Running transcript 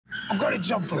I've got a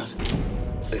job for us.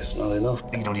 It's not enough.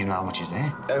 You don't even know how much is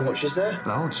there. How much is there?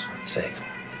 Loads. Sick.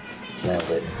 Nailed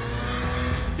it.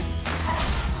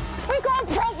 We've got a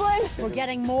problem! We're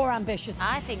getting more ambitious.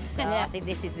 I think so. Yeah. I think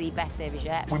this is the best service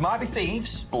yet. We might be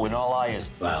thieves, but we're not liars.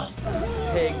 Well.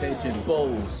 Pig, pigeon,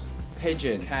 bulls,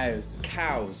 pigeons,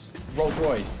 cows, Rolls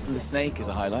Royce. And the snake is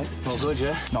a highlight. Not good,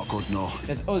 yeah? Not good, no.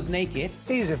 There's us naked.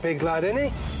 He's a big lad, isn't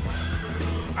he?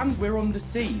 And we're on the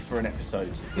sea for an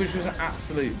episode, which was an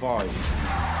absolute vibe.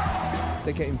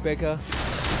 They're getting bigger,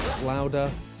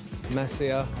 louder,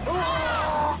 messier,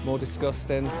 more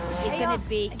disgusting. It's going to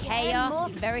be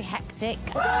chaos. It's very hectic.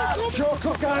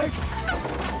 Shortcut, guys!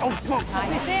 Oh, fuck. I've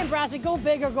been saying, Brassic, go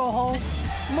big or go home.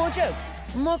 More jokes,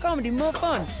 more comedy, more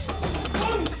fun.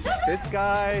 This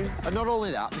guy. And not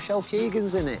only that, Michelle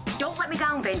Keegan's in it. Don't let me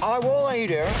down, Vince. I will, are you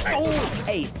doing? Oh,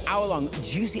 8 hour-long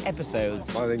juicy episodes.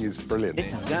 I think it's brilliant.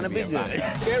 This is gonna be good.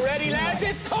 Get ready, lads,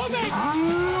 it's coming!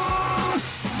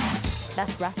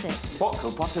 That's Brassic. What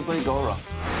could possibly go wrong?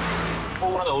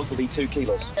 4 of those will be 2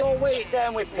 kilos. Don't weigh it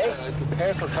down with piss.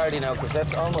 Prepare for cardio now, because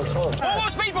that's almost full.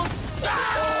 Almost, people!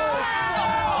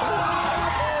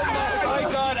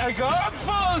 I got